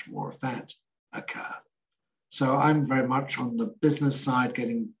see much more of that occur. So I'm very much on the business side,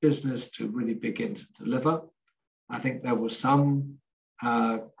 getting business to really begin to deliver. I think there were some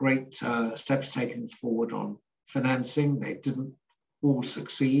great steps taken forward on financing. They didn't all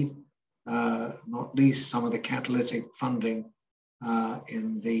succeed, not least some of the catalytic funding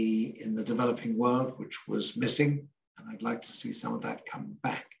in the developing world, which was missing. And I'd like to see some of that come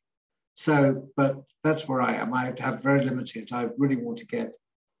back. So, but that's where I am. I have very limited. I really want to get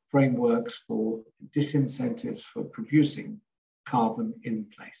frameworks for disincentives for producing carbon in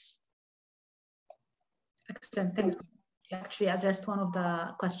place. Excellent. Thank you. You actually addressed one of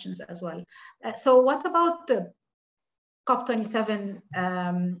the questions as well. So what about the COP27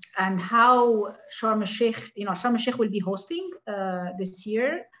 and how Sharm el-Sheikh, Sharm el-Sheikh will be hosting this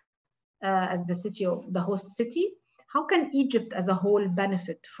year as the host city. How can Egypt as a whole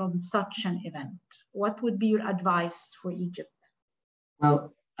benefit from such an event? What would be your advice for Egypt?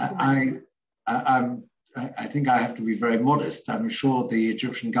 Well, I think I have to be very modest. I'm sure the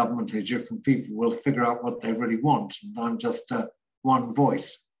Egyptian government, the Egyptian people will figure out what they really want. And I'm just one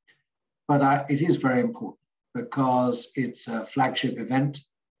voice. But it is very important because it's a flagship event.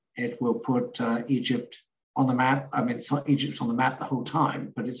 It will put Egypt on the map. I mean, it's not Egypt's on the map the whole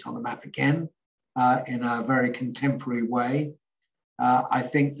time, but it's on the map again in a very contemporary way. I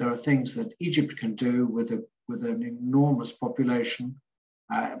think there are things that Egypt can do with an enormous population,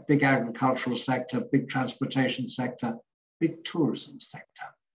 big agricultural sector, big transportation sector, big tourism sector,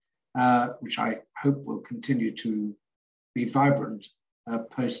 which I hope will continue to be vibrant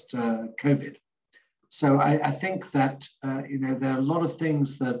post-COVID. So I think that there are a lot of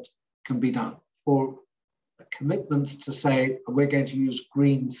things that can be done for commitments to say we're going to use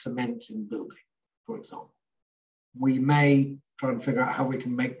green cement in building, for example. We may try and figure out how we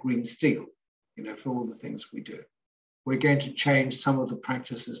can make green steel, for all the things we do. We're going to change some of the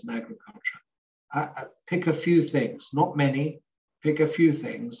practices in agriculture. Pick a few things, not many, pick a few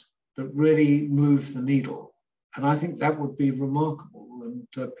things that really move the needle. And I think that would be remarkable. And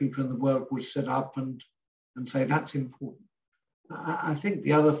people in the world would sit up and say, that's important. I think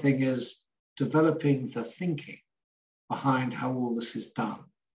the other thing is developing the thinking behind how all this is done.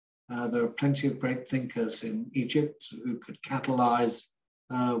 There are plenty of great thinkers in Egypt who could catalyze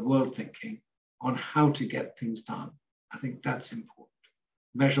world thinking on how to get things done. I think that's important.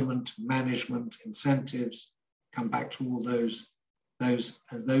 Measurement, management, incentives, come back to all those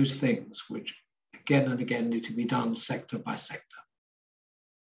things which again and again need to be done sector by sector.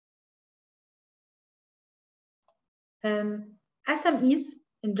 SMEs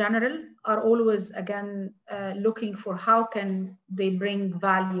in general are always, again, looking for how can they bring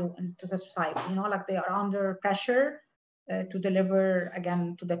value into the society, like they are under pressure to deliver,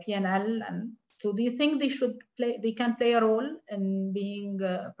 again, to the P&L. And so do you think they can play a role in being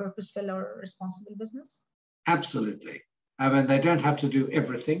a purposeful or responsible business? Absolutely. I mean, they don't have to do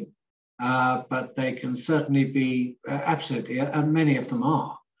everything, but they can certainly be, absolutely, and many of them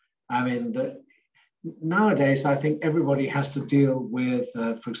are. I mean, nowadays, I think everybody has to deal with,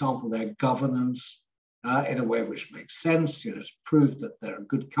 for example, their governance in a way which makes sense, to prove that they're a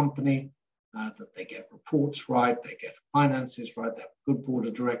good company. that they get reports right, they get finances right, they have good board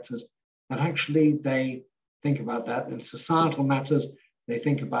of directors, that actually they think about that. In societal matters, they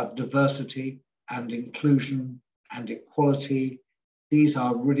think about diversity and inclusion and equality. These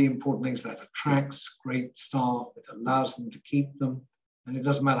are really important things that attracts great staff, it allows them to keep them, and it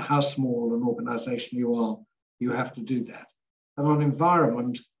doesn't matter how small an organization you are, you have to do that. And on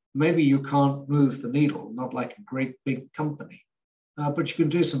environment, maybe you can't move the needle, not like a great big company, but you can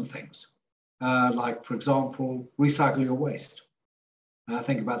do some things. Like, for example, recycle your waste.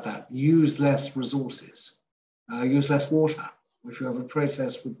 Think about that. Use less resources. Use less water, if you have a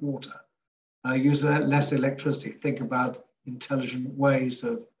process with water. Use less electricity. Think about intelligent ways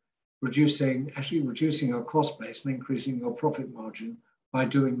of reducing our cost base and increasing our profit margin by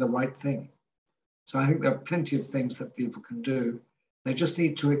doing the right thing. So I think there are plenty of things that people can do. They just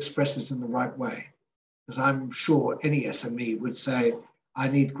need to express it in the right way. Because I'm sure any SME would say, I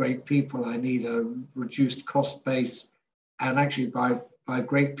need great people, I need a reduced cost base. And actually by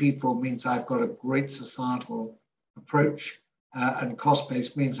great people means I've got a great societal approach, and cost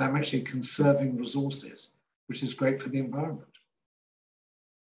base means I'm actually conserving resources, which is great for the environment.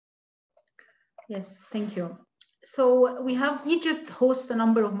 Yes, thank you. So we have Egypt hosts a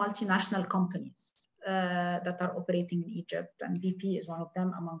number of multinational companies that are operating in Egypt, and BP is one of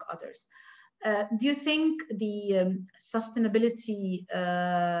them, among others. Do you think the sustainability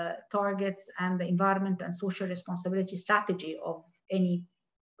targets and the environment and social responsibility strategy of any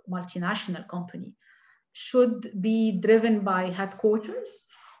multinational company should be driven by headquarters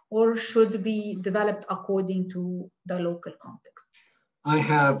or should be developed according to the local context? I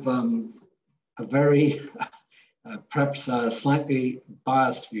have a very, perhaps slightly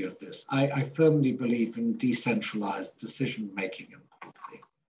biased view of this. I firmly believe in decentralized decision-making and policy.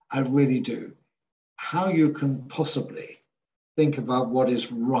 I really do. How you can possibly think about what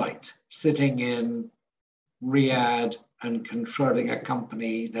is right, sitting in Riyadh and controlling a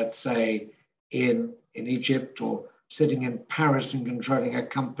company, let's say, in Egypt, or sitting in Paris and controlling a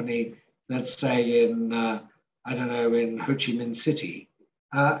company, let's say, in, I don't know, in Ho Chi Minh City.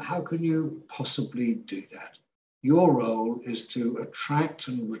 How can you possibly do that? Your role is to attract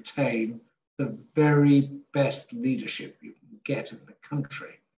and retain the very best leadership you can get in the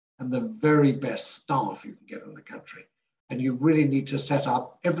country and the very best staff you can get in the country. And you really need to set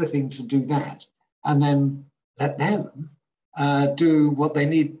up everything to do that, and then let them do what they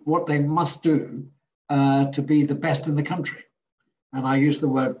need, what they must do to be the best in the country. And I use the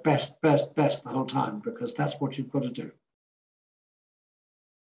word best, best, best the whole time, because that's what you've got to do.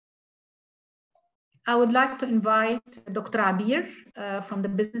 I would like to invite Dr. Abir from the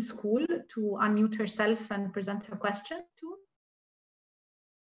business school to unmute herself and present her question too.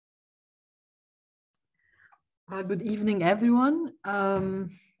 Good evening, everyone.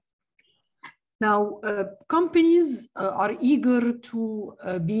 Now, companies are eager to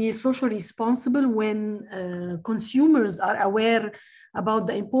be socially responsible when consumers are aware about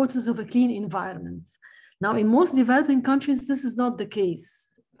the importance of a clean environment. Now, in most developing countries, this is not the case.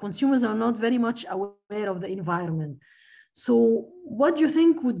 Consumers are not very much aware of the environment. So what do you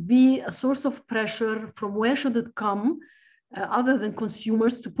think would be a source of pressure? From where should it come, other than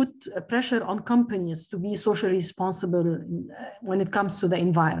consumers, to put pressure on companies to be socially responsible when it comes to the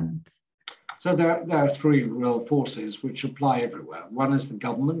environment? So there are three real forces which apply everywhere. One is the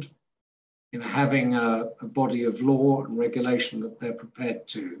government, having a body of law and regulation that they're prepared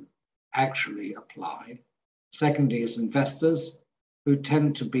to actually apply. Secondly is investors, who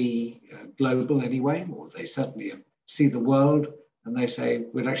tend to be global anyway, or they certainly see the world and they say,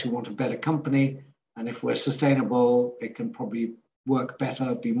 we'd actually want a better company. And if we're sustainable, it can probably work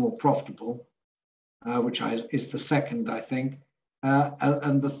better, be more profitable, which is the second, I think.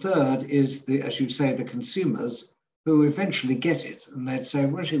 And the third is, as you say, the consumers who eventually get it. And they'd say,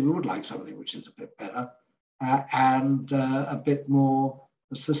 well, actually, we would like something which is a bit better and a bit more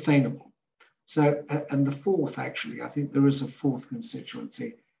sustainable. So, and the fourth, actually, I think there is a fourth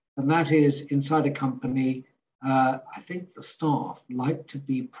constituency, and that is inside a company, I think the staff like to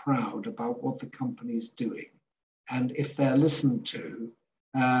be proud about what the company is doing. And if they're listened to,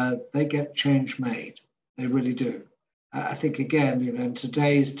 they get change made. They really do. I think, again, in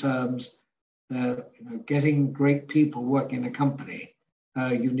today's terms, getting great people working in a company,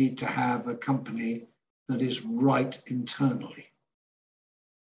 you need to have a company that is right internally.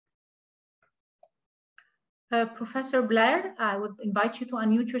 Professor Blair, I would invite you to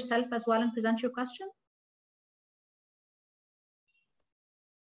unmute yourself as well and present your question.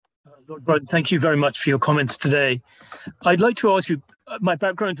 Lord Browne, thank you very much for your comments today. I'd like to ask you, my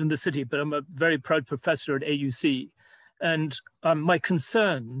background's in the city, but I'm a very proud professor at AUC. And my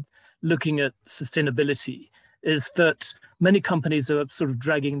concern looking at sustainability is that many companies are sort of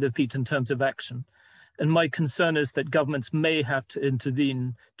dragging their feet in terms of action. And my concern is that governments may have to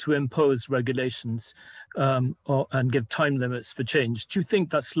intervene to impose regulations and give time limits for change. Do you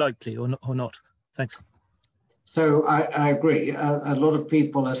think that's likely or not? Thanks. So I agree. A lot of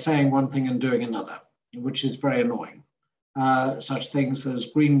people are saying one thing and doing another, which is very annoying. Such things as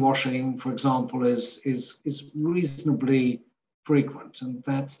greenwashing, for example, is reasonably frequent, and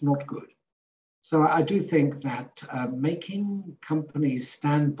that's not good. So I do think that making companies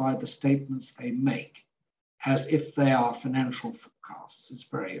stand by the statements they make as if they are financial forecasts is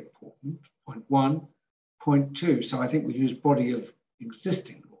very important, point one. Point two, so I think we use body of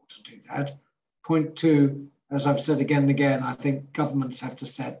existing law to do that. Point two, as I've said again and again, I think governments have to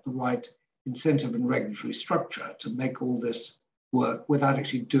set the right incentive and regulatory structure to make all this work without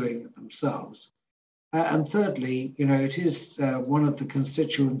actually doing it themselves. And thirdly, it is one of the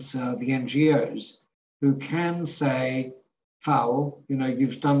constituents, the NGOs, who can say, foul,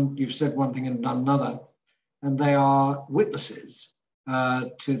 you've said one thing and done another, and they are witnesses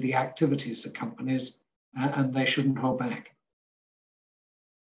to the activities of companies, and they shouldn't hold back.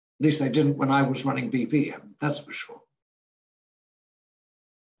 At least they didn't when I was running BP, that's for sure.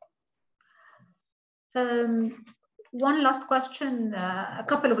 One last question, a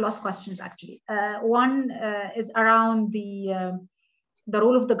couple of last questions actually. One is around the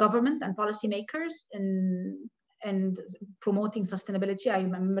role of the government and policymakers in promoting sustainability. I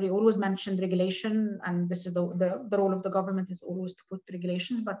remember you always mentioned regulation, and this is the role of the government is always to put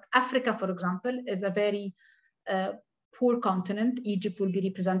regulations. But Africa, for example, is a very poor continent. Egypt will be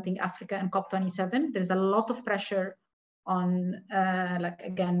representing Africa in COP27. There's a lot of pressure on,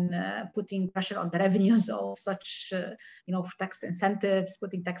 putting pressure on the revenues of such, tax incentives,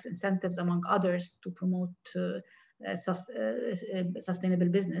 putting tax incentives among others to promote sustainable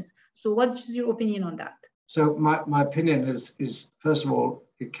business. So what's your opinion on that? So my opinion is, first of all,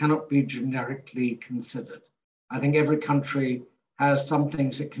 it cannot be generically considered. I think every country has some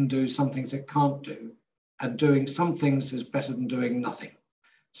things it can do, some things it can't do, and doing some things is better than doing nothing.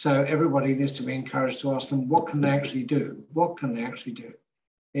 So everybody needs to be encouraged to ask them, what can they actually do? What can they actually do?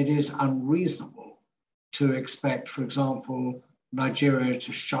 It is unreasonable to expect, for example, Nigeria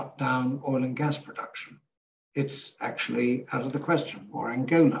to shut down oil and gas production. It's actually out of the question, or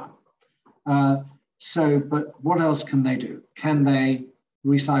Angola. But what else can they do? Can they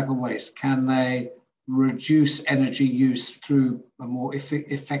recycle waste? Can they reduce energy use through more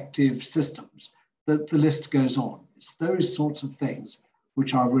effective systems? The list goes on. It's those sorts of things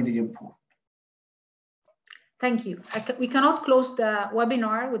which are really important. Thank you. We cannot close the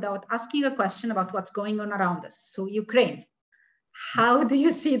webinar without asking a question about what's going on around us. So Ukraine, how do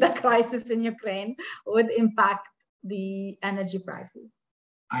you see the crisis in Ukraine would impact the energy prices?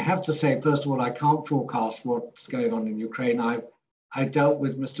 I have to say, first of all, I can't forecast what's going on in Ukraine. I dealt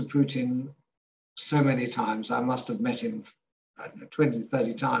with Mr. Putin so many times. I must have met him, I don't know, 20,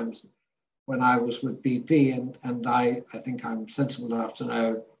 30 times when I was with BP, and I think I'm sensible enough to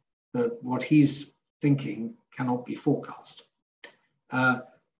know that what he's thinking cannot be forecast.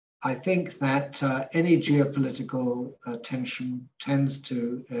 I think that any geopolitical tension tends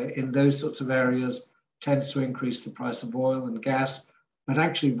to, in those sorts of areas, tends to increase the price of oil and gas. But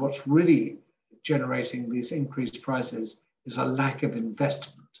actually what's really generating these increased prices is a lack of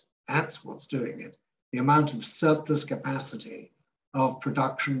investment. That's what's doing it. The amount of surplus capacity of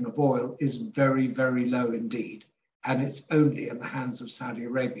production of oil is very, very low indeed. And it's only in the hands of Saudi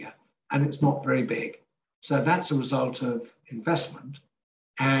Arabia, and it's not very big. So that's a result of investment.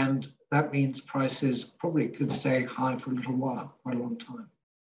 And that means prices probably could stay high for a little while, quite a long time.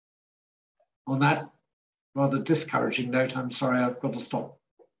 On that rather discouraging note, I'm sorry, I've got to stop.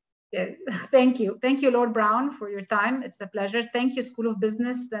 Yeah, thank you. Thank you, Lord Browne, for your time. It's a pleasure. Thank you, School of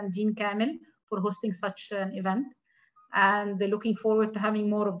Business and Dean Kamel for hosting such an event. And looking forward to having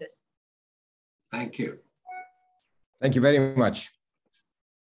more of this. Thank you. Thank you very much.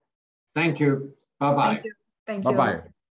 Thank you. Bye-bye. Thank you. Thank you. Bye-bye.